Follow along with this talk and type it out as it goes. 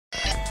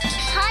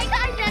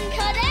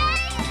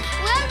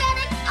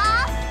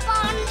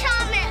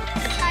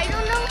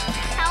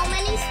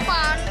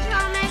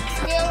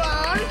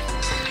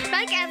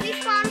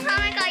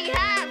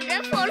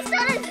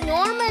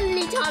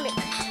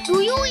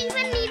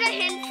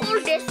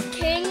this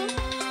thing.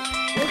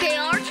 Okay,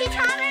 Archie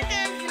Chomik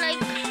is like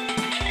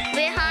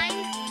behind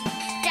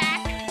that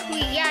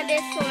tree. Yeah,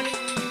 this one.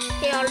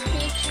 Okay,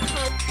 Archie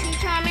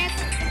Chomik.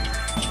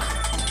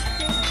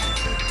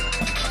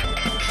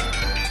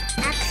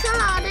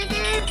 Axolotl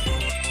is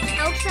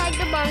outside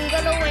the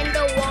bungalow in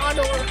the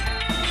water.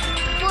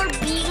 For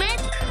Beamic,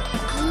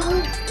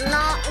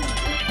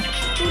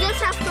 you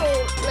just have to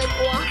like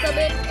walk a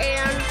bit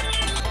and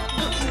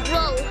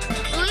grow.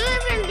 Do you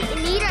even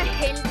need a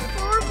hint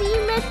for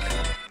Beamic?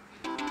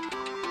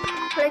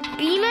 Like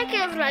Beamic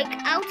is like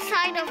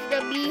outside of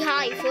the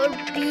beehive where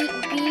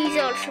bees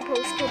are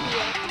supposed to be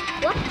at.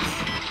 Whoops!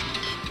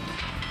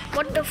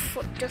 What the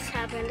fuck just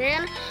happened?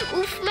 And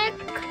Oofmic,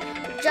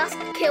 just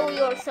kill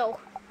yourself.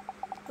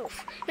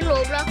 In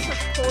Roblox, of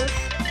course.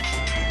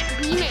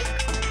 Beamic.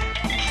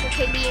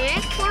 Okay,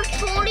 Beamic. For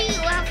Tori,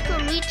 you have to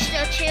reach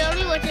the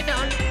cherry, which is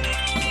on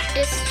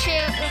this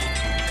chair,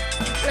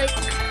 like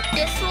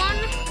this one,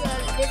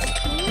 this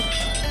key.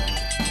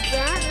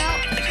 Yeah, now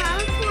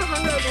time for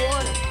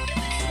 101.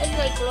 It's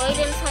like right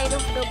inside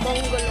of the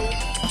bungalow.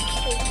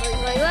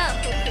 Like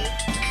that, okay.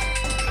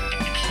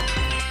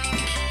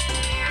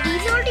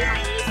 These are the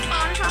only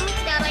spawn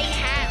comics that I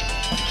have.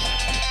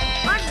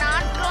 I'm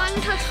not going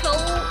to show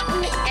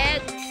you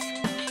eggs.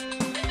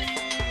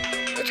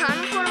 The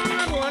time for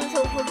 101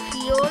 over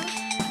here.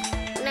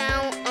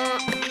 Now,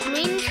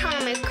 green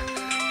chomik.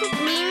 So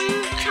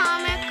green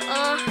chomik,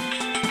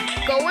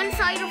 go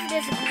inside of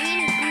this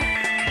green group.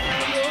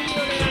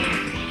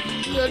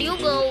 Here you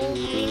go,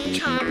 green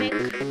chomik.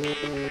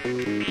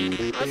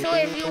 Also,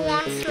 if you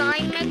want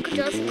slime mic,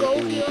 just go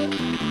here.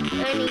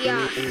 And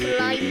yeah,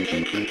 slime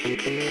mic.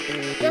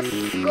 Just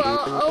go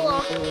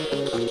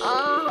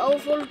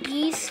over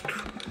these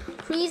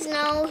trees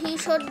now. He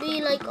should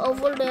be like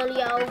over there,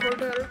 yeah, over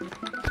there.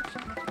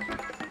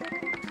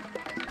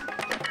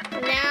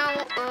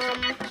 Now,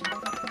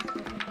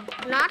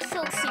 not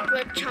so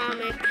secret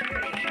chomik.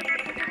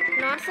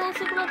 Not so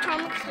secret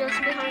chomik's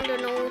just behind the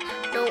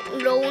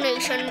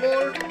donation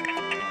board.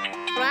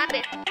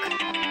 Rabbit.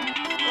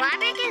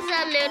 Rabbit is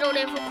a little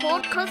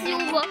difficult because you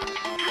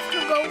have to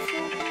go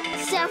through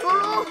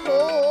several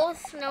holes.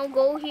 Now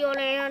go here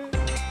and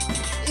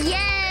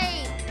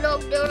yay!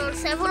 Look, there are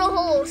several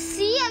holes.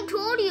 See, I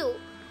told you.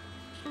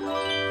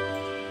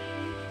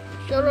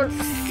 There are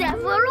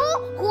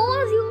several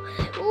holes.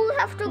 You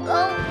have to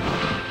go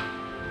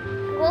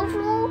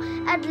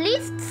through at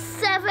least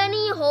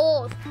 70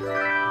 holes.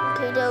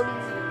 Okay, there you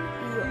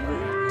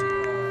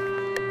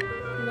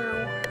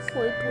now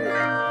wait.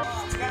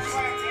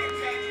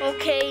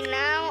 Okay,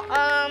 now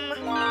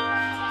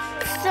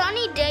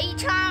Sunny Day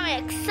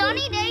Chomik.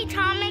 Sunny Day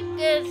Chomik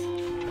is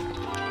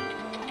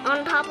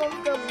on top of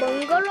the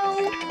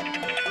bungalow.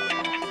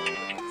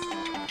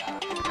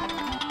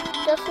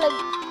 Just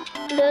like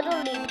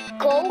literally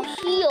go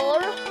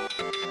here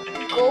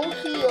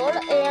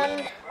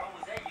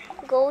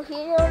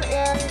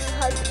and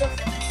like just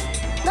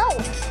no.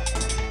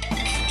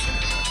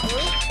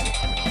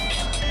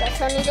 The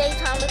Sunny Day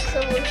Chomik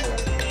over here.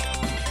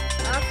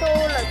 Also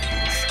like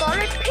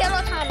Scarlet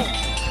Paratomic.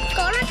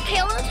 Scarlet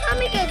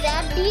Paratomic is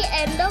at the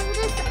end of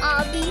this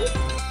obby,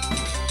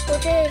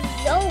 which is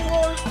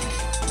over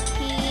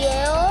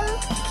here.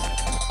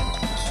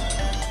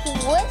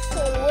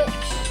 Whistle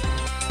Witch.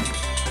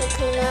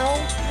 Okay, now,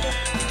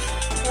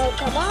 oh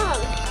come on.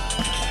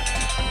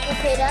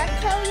 Okay,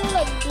 that's how you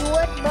like do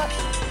it, but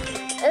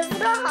if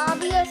the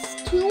hobby is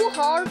too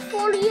hard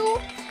for you,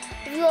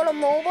 if you're a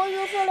mobile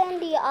user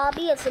and the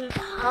hobby is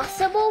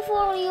impossible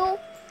for you,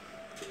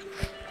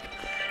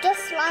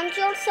 just launch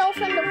yourself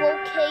in the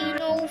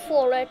volcano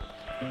for it.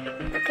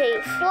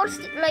 Okay,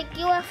 first, like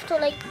you have to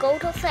like go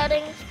to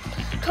settings,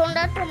 turn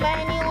that to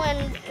menu,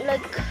 and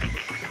like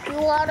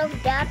do out of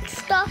that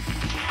stuff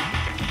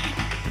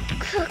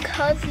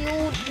because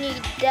you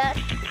need that.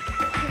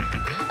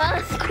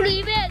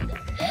 Screaming!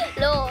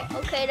 No,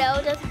 okay,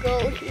 now just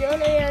go here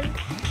and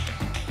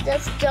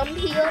just jump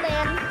here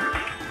and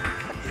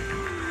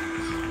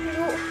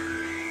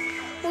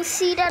you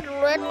see that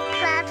red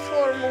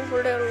platform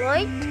over there,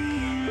 right?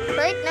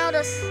 Right now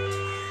the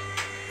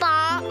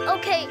spawn,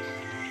 okay,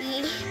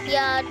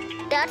 yeah,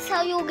 that's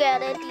how you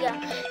get it, yeah.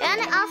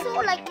 And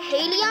also like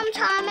Helium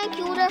Chomik,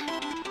 you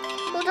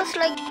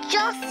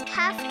just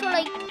have to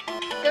like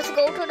just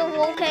go to the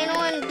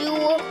volcano and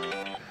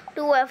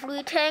do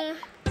everything.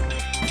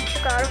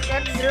 Because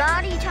that's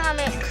Zlati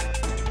Chomik.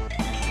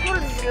 For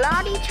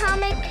Zlati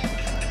Chomik,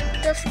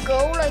 just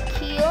go like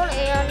here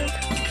and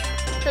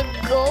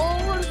go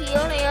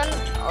here and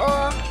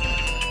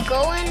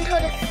go into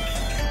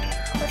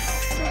this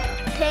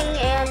thing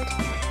and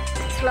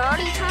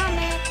Zlati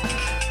Chomik.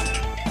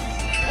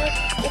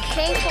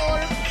 Okay, for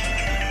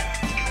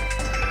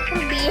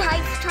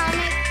Beehive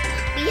Chomik.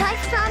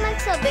 Beehive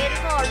Chomik's a bit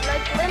hard.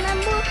 Like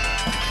remember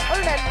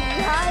all that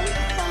beehive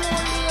from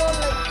earlier,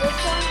 like this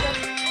one,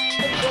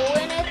 just go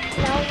in it.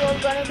 Now you're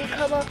gonna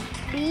become a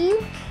bee.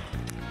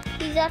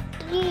 He's at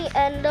the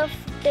end of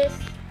this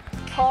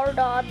hard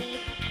obby.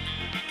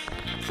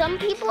 Some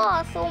people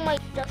also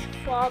might just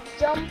frog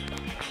jump.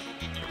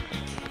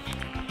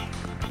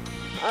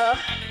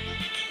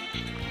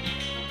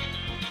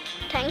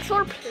 Thanks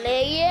for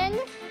playing.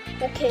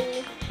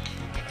 Okay,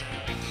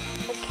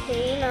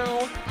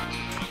 now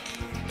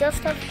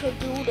just have to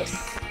do this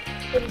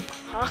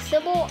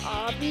impossible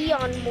obby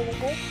on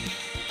mobile.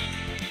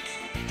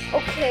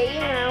 Okay,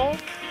 now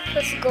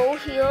let's go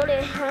here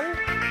and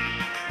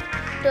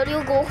there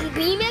you go.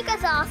 Remake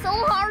is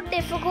also hard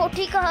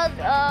difficulty because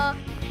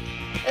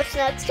it's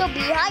next to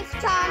Beehive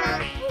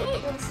Chomik.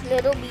 It's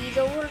little bees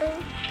over there.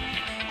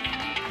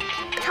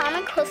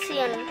 Chomik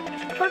Hussein.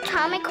 For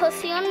Chomik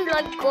Hussein,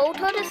 like go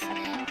to this.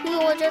 You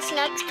are just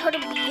next to the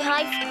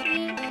beehive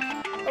tree.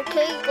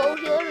 Okay, go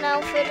here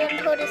now. Fit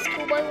into this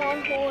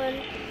 2x1 hole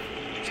and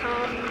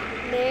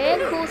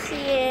Chomik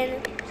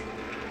Hussein.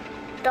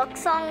 Duck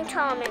Song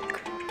Chomik.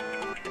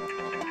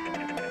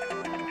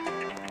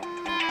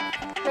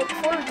 Like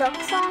for Duck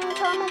Song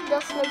Chomik,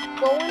 just like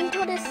go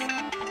into this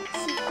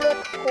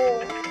secret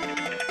hole.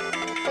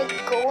 Like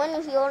go in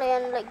here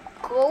and like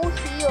go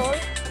here.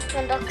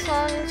 And Duck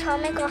Song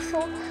Chomik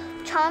also.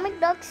 Chomik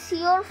ducks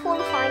here for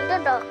find the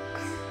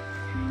ducks.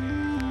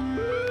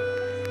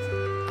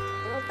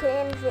 Okay,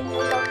 and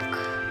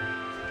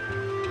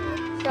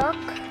duck.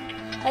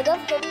 I got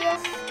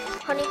hideous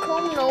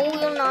honeycomb. No,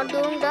 we're not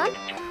doing that.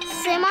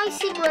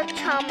 Semi-secret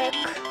Chomik.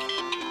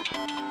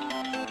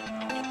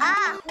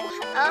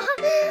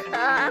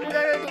 I'm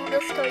gonna do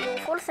this to you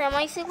for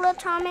semi-secret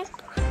Chomik.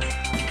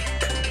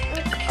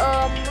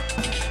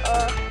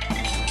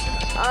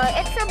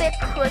 It's a bit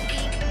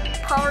tricky.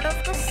 Part of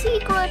the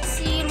secret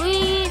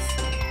series.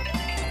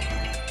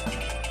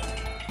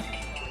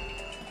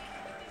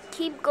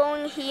 Keep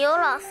going here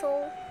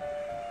also.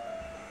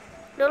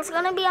 There's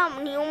gonna be a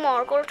new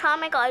Markle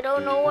Chomik. I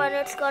don't know when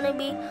it's gonna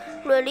be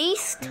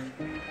released.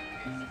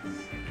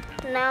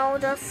 Now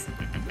just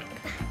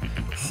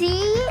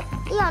C_Kilua.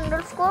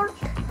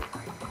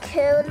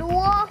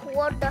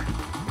 What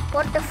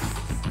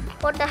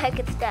the heck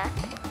is that?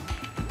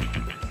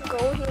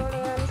 Go here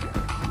and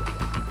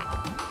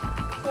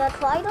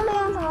try to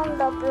land on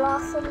the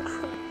blossom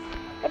tree.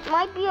 It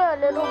might be a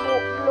little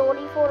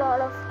bloody for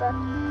all of the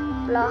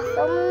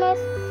blossomness.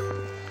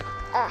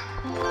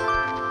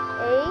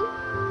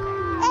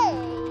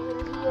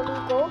 Here we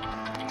go.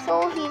 So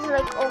he's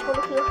like over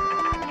here.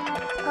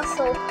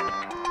 So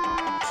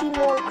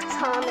Teamwork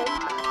Chomik.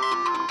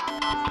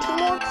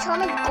 Teamwork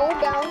Chomik, go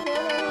down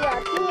here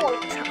and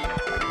Teamwork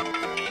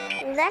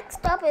Chomik.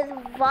 Next up is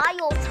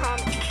Vile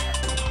Chomik.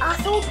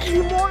 Also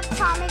Teamwork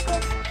Chomik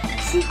is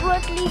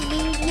secretly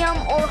medium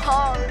or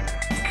hard.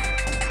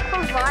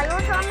 For Vile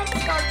Chomik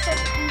starts at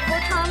Evil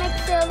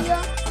Chomik's area.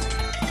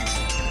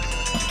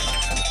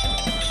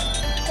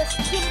 Just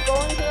keep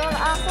going here.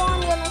 Also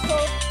I'm gonna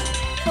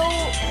show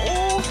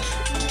Evil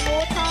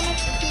Chomik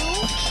too.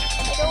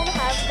 I don't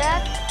have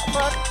that,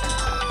 but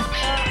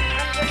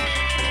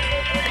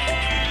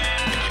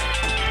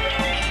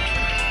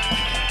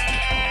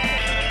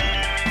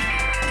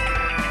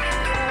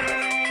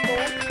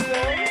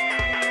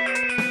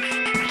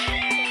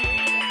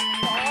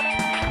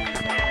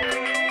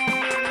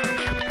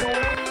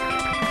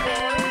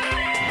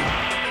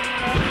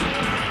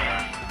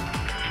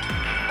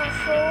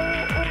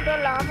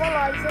I'm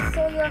gonna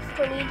so you have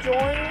to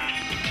rejoin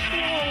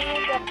when you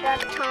get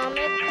that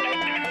Chomik,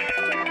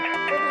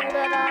 to do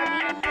that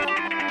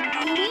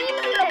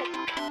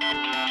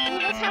you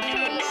just have to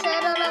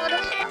reset a lot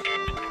of stuff.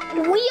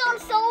 We are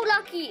so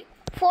lucky.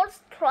 First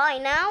try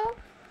now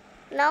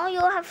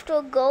you have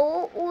to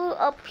go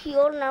up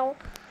here now.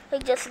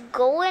 Like just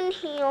go in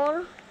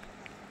here.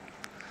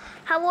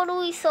 How are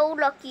we so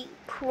lucky?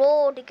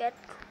 Crowed, get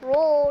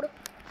crowed.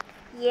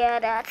 Yeah,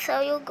 that's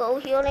how you go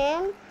here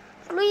and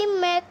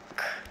remake.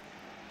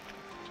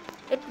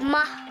 It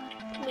must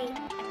me.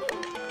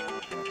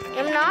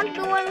 I'm not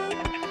doing.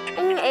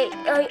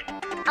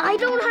 I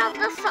don't have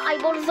the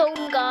cyber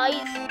zone,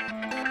 guys.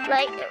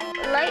 Like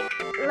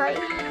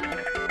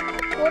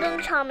wooden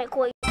Chomik.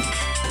 Wait.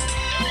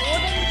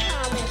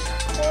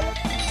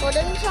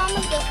 Wooden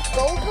Chomik. Just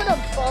go to the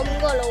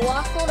bungalow.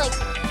 Also, like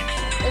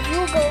if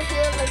you go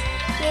here, like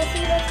you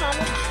see the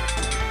Chomik.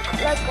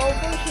 Like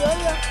over here,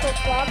 you have to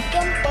drop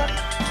them, but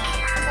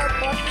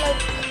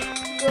like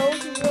go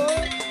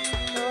here.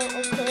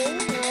 Okay,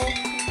 now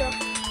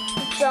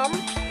jump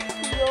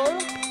here.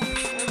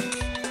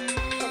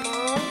 Come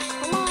on.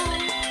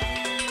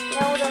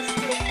 Now just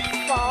look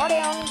far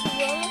down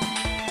here.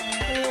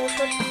 And you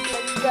should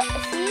like that.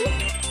 See?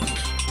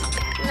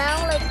 Now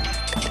like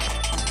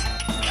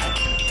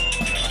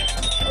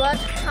red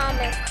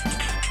Chomik.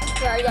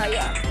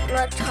 Yeah.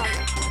 Red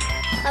Chomik.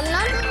 I'm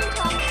not doing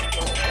Chomik.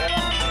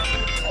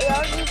 I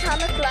already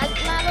Chomik,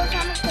 lightmatter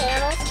Chomik,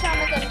 thanos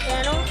Chomik, and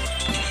thanos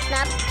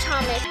snap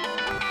Chomik.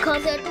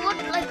 Cause it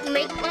would like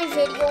make my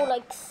video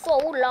like so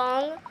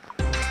long.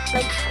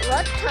 Like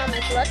red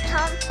Chomik.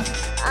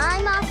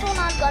 I'm also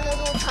not gonna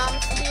do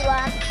Chomsky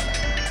Rat.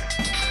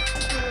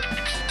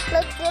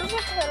 Like there's a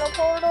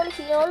teleporter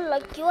here.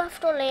 Like you have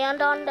to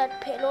land on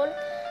that pillar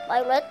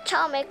by red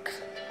Chomik.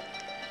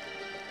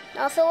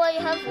 Also I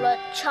have red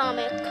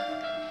Chomik.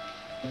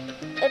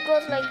 it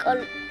was like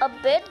a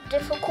bit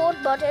difficult,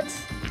 but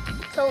it's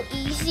so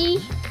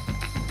easy.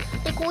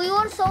 Like we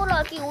were so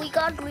lucky we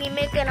got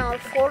remake in our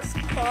first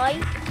try.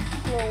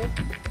 Whoa.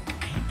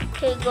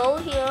 Okay, go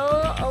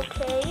here.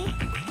 Okay.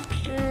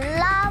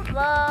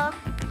 Lava.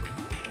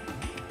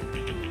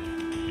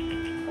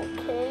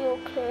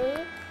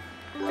 Okay.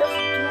 Just do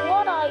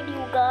what I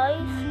do,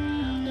 guys.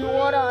 Do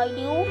what I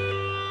do.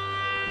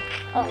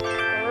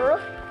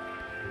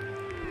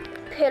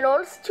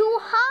 Pillars too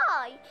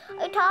high.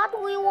 I thought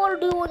we were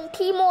doing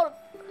teamwork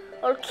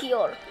or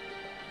cure.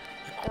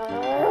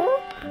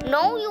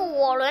 No, you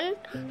weren't.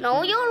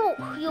 No, you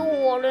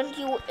weren't,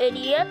 you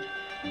idiot.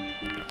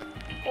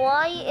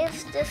 Why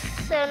is this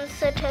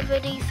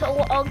sensitivity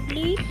so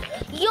ugly?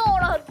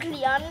 You're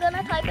ugly. I'm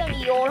gonna type in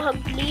you're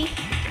ugly.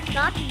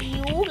 Not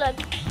you,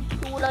 like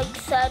who like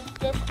said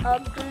this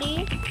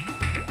ugly.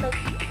 Like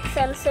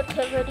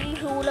sensitivity,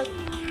 who like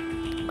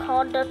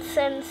called that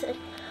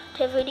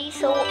sensitivity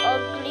so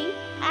ugly.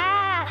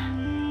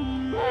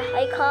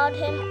 I called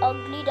him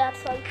ugly,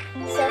 that's why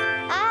I said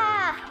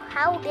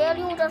how dare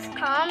you just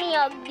call me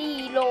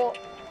ugly, Lord.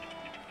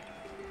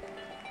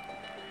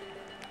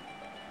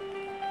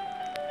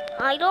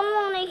 I don't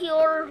want to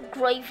hear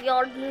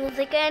graveyard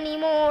music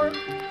anymore.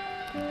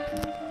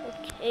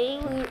 Okay,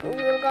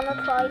 we're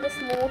gonna try this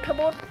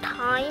multiple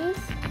times.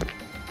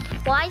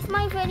 Why is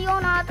my video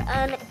not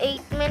an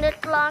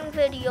 8-minute long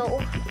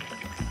video?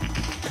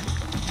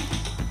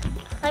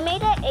 I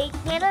made an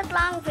 8-minute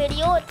long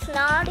video. It's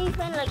not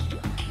even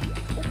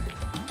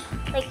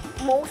like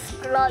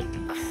most likes.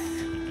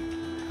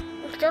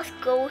 Let's just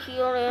go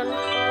here and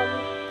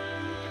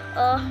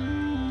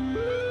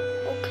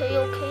okay.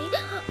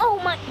 Oh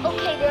my,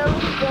 okay, there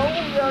we go.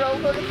 We are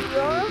over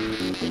here.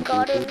 We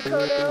got into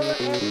there,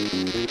 and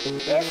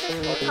this is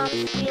for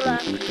times we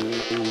left.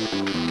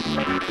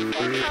 For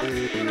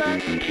times we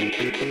left,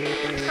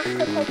 have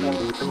to type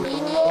in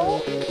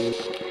 0,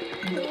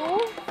 2,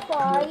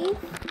 5,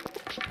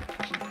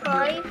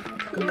 5,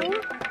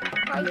 2,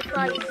 5,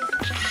 5.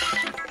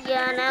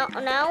 Yeah,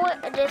 now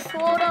this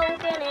will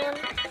open, and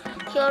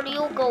here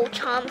you go,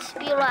 chomps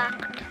be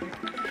wrecked.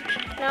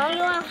 Now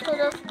you have to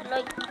just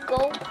like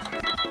go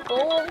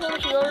over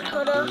here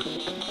to the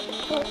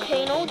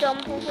volcano,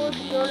 jump over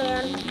here,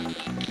 and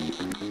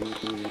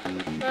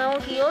now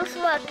here's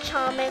what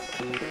chomik.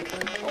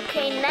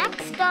 Okay,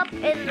 next up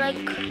is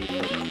like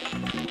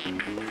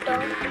the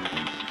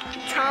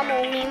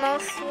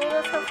chomiks. You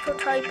just have to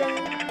type in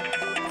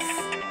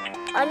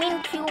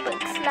cubic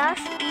 /e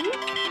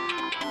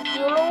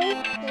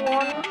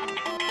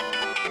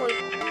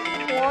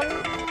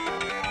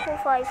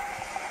 145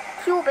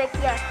 cubic,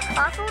 yeah.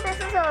 Also, this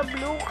is a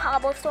blue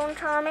cobblestone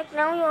chomik.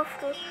 Now you have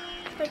to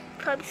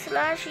type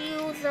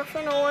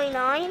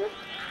 /u709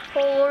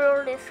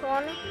 for this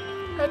one.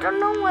 I don't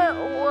know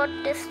what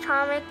this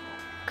chomik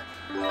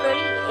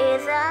really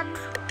is at.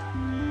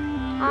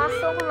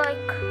 Also,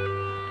 like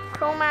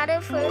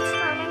chromatic for this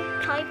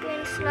chomik, type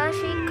in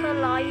 /e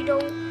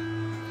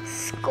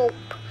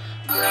kaleidoscope.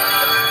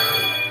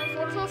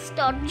 There's also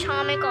stud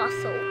chomik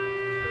also.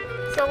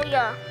 So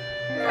yeah,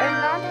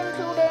 I'm not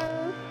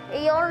including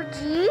ARG,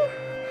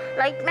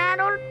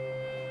 lightmatter,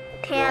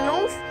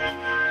 thanos,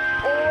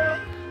 or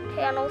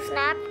thanos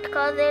snap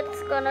because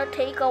it's gonna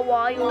take a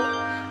while.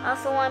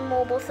 Also, I'm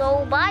mobile,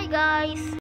 so bye guys.